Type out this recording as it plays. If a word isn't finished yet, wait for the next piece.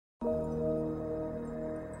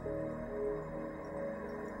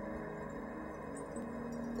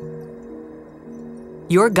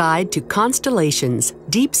your guide to constellations,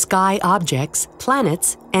 deep sky objects,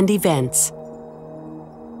 planets, and events.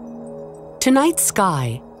 Tonight's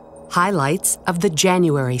sky, highlights of the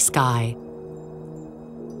January sky.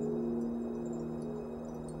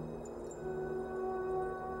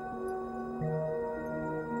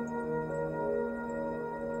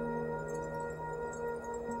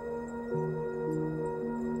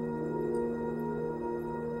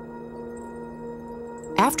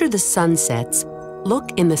 After the sun sets,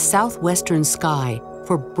 look in the southwestern sky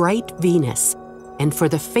for bright Venus and for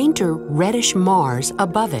the fainter reddish Mars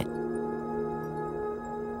above it.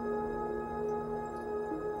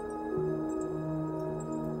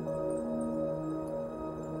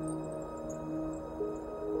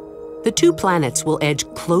 The two planets will edge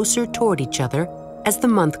closer toward each other as the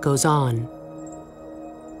month goes on.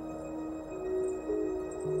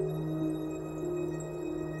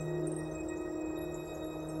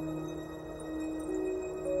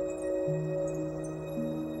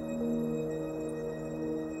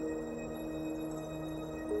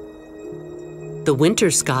 The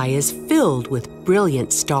winter sky is filled with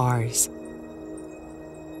brilliant stars.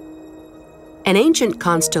 An ancient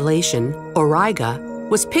constellation, Auriga,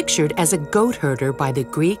 was pictured as a goat herder by the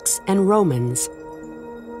Greeks and Romans.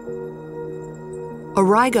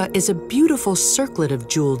 Auriga is a beautiful circlet of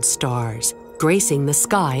jeweled stars, gracing the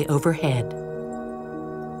sky overhead.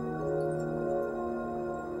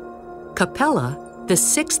 Capella, the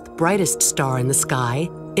sixth brightest star in the sky,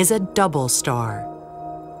 is a double star.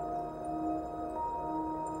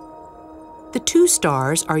 The two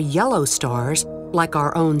stars are yellow stars like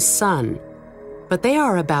our own sun, but they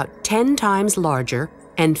are about 10 times larger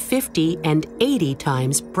and 50 and 80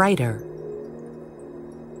 times brighter.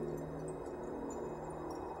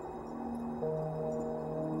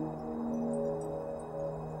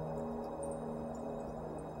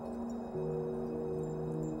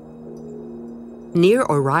 Near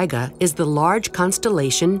Auriga is the large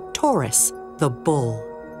constellation Taurus, the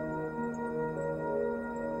bull.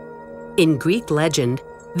 In Greek legend,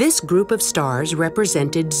 this group of stars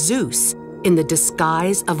represented Zeus in the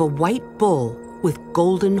disguise of a white bull with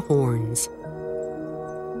golden horns.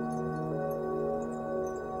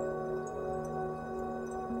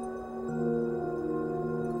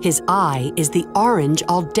 His eye is the orange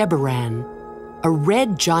Aldebaran, a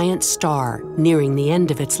red giant star nearing the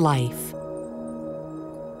end of its life.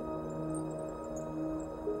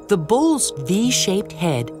 The bull's V-shaped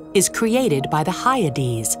head is created by the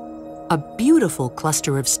Hyades, a beautiful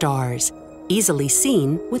cluster of stars, easily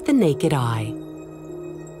seen with the naked eye.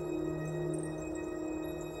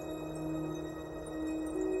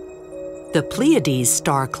 The Pleiades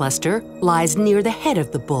star cluster lies near the head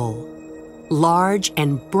of the bull. Large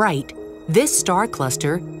and bright, this star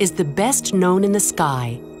cluster is the best known in the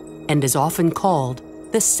sky and is often called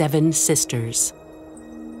the Seven Sisters.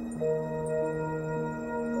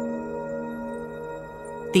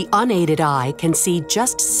 The unaided eye can see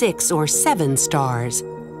just 6 or 7 stars,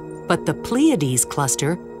 but the Pleiades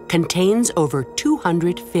cluster contains over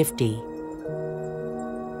 250.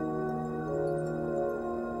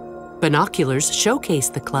 Binoculars showcase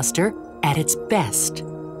the cluster at its best.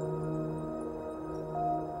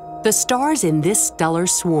 The stars in this stellar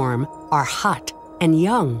swarm are hot and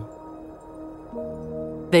young.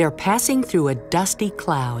 They are passing through a dusty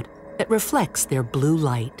cloud that reflects their blue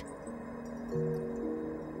light.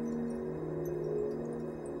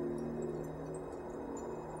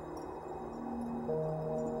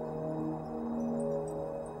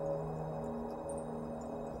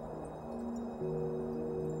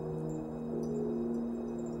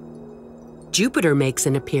 Jupiter makes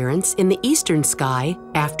an appearance in the eastern sky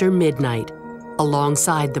after midnight,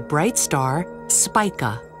 alongside the bright star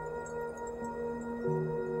Spica.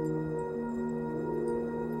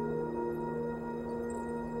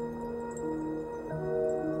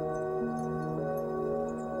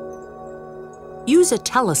 Use a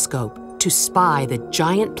telescope to spy the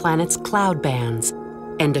giant planet's cloud bands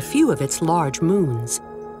and a few of its large moons.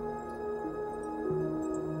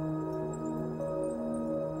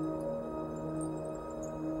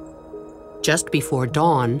 Just before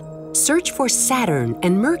dawn, search for Saturn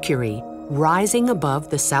and Mercury rising above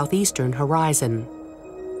the southeastern horizon.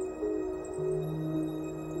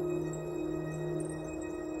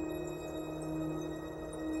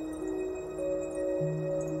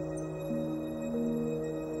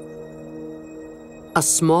 A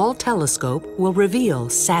small telescope will reveal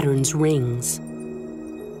Saturn's rings.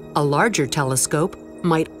 A larger telescope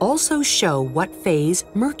might also show what phase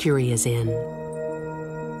Mercury is in.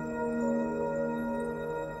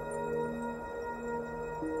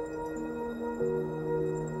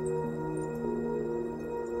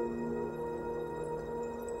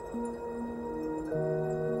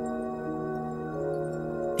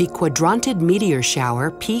 The quadrantid meteor shower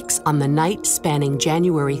peaks on the night spanning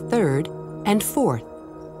January 3rd and 4th.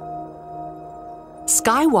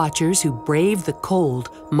 Skywatchers who brave the cold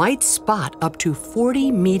might spot up to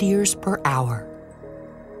 40 meteors per hour.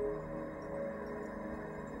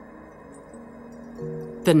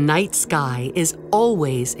 The night sky is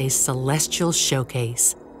always a celestial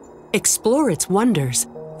showcase. Explore its wonders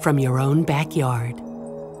from your own backyard.